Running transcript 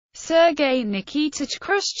Sergei Nikitich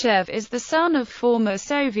Khrushchev is the son of former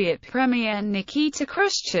Soviet Premier Nikita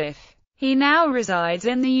Khrushchev. He now resides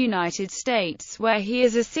in the United States, where he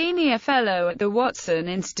is a senior fellow at the Watson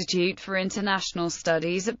Institute for International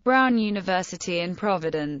Studies at Brown University in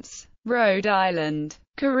Providence, Rhode Island.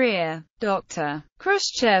 Career: Dr.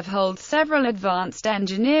 Khrushchev holds several advanced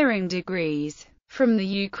engineering degrees from the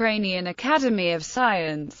Ukrainian Academy of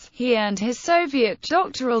Science. He earned his Soviet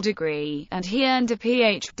doctoral degree, and he earned a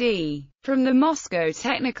Ph.D. from the Moscow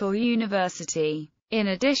Technical University. In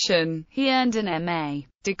addition, he earned an M.A.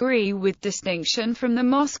 degree with distinction from the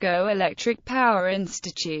Moscow Electric Power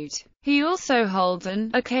Institute. He also holds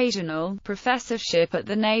an occasional professorship at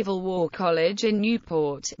the Naval War College in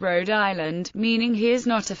Newport, Rhode Island, meaning he is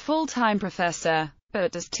not a full-time professor,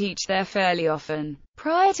 but does teach there fairly often.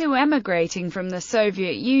 Prior to emigrating from the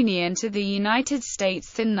Soviet Union to the United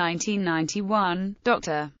States in 1991,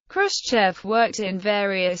 Dr. Khrushchev worked in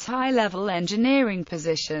various high-level engineering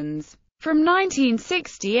positions. From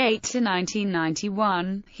 1968 to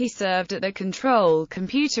 1991, he served at the Control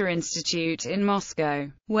Computer Institute in Moscow,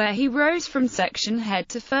 where he rose from section head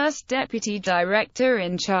to first deputy director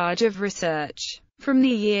in charge of research. From the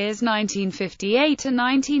years 1958 to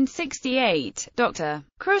 1968, Dr.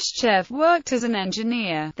 Khrushchev worked as an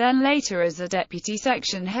engineer, then later as a deputy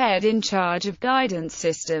section head in charge of guidance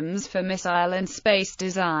systems for missile and space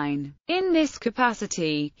design. In this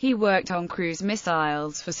capacity, he worked on cruise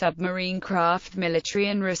missiles for submarine craft, military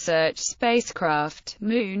and research spacecraft,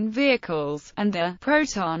 moon vehicles, and the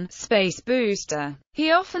Proton space booster.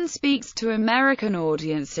 He often speaks to American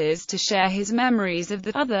audiences to share his memories of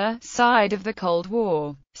the other side of the Cold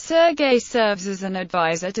War. Sergei serves as an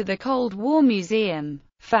advisor to the Cold War Museum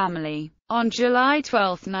family. On July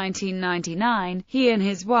 12, 1999, he and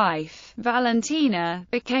his wife, Valentina,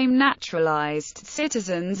 became naturalized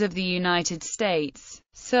citizens of the United States.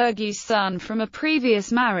 Sergei's son from a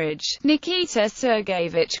previous marriage, Nikita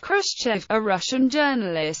Sergeyevich Khrushchev, a Russian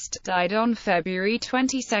journalist, died on February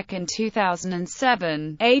 22,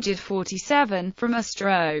 2007, aged 47, from a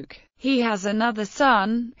stroke. He has another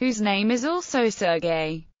son, whose name is also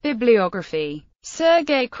Sergei. Bibliography: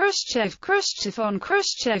 Sergei Khrushchev, Khrushchev on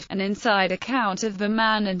Khrushchev, an inside account of the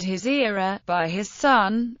man and his era, by his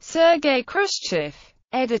son, Sergei Khrushchev.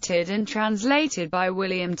 Edited and translated by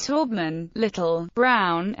William Taubman, Little,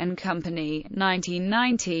 Brown and Company,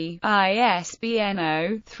 1990, ISBN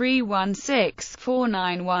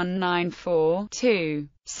 0-316-49194-2.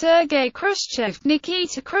 Sergei Khrushchev,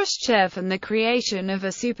 Nikita Khrushchev and the Creation of a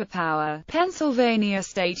Superpower. Pennsylvania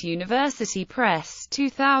State University Press,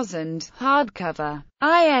 2000, hardcover.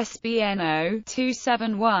 ISBN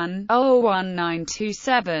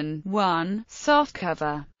 0-271-01927-1,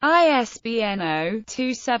 softcover. ISBN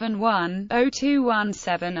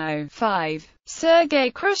 0-271-02170-5.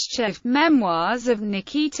 Sergei Khrushchev, Memoirs of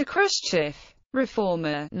Nikita Khrushchev.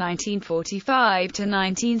 Reformer, 1945 to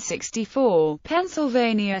 1964.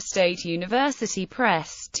 Pennsylvania State University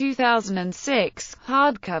Press, 2006,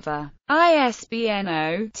 hardcover. ISBN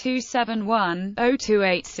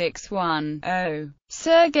 0-271-02861-0.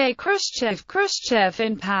 Sergei Khrushchev, Khrushchev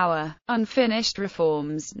in Power. Unfinished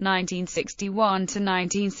Reforms, 1961 to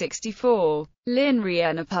 1964. Lynn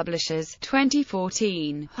Rienner Publishers,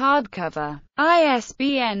 2014, hardcover.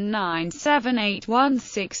 ISBN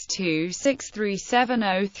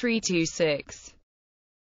 9781626370326.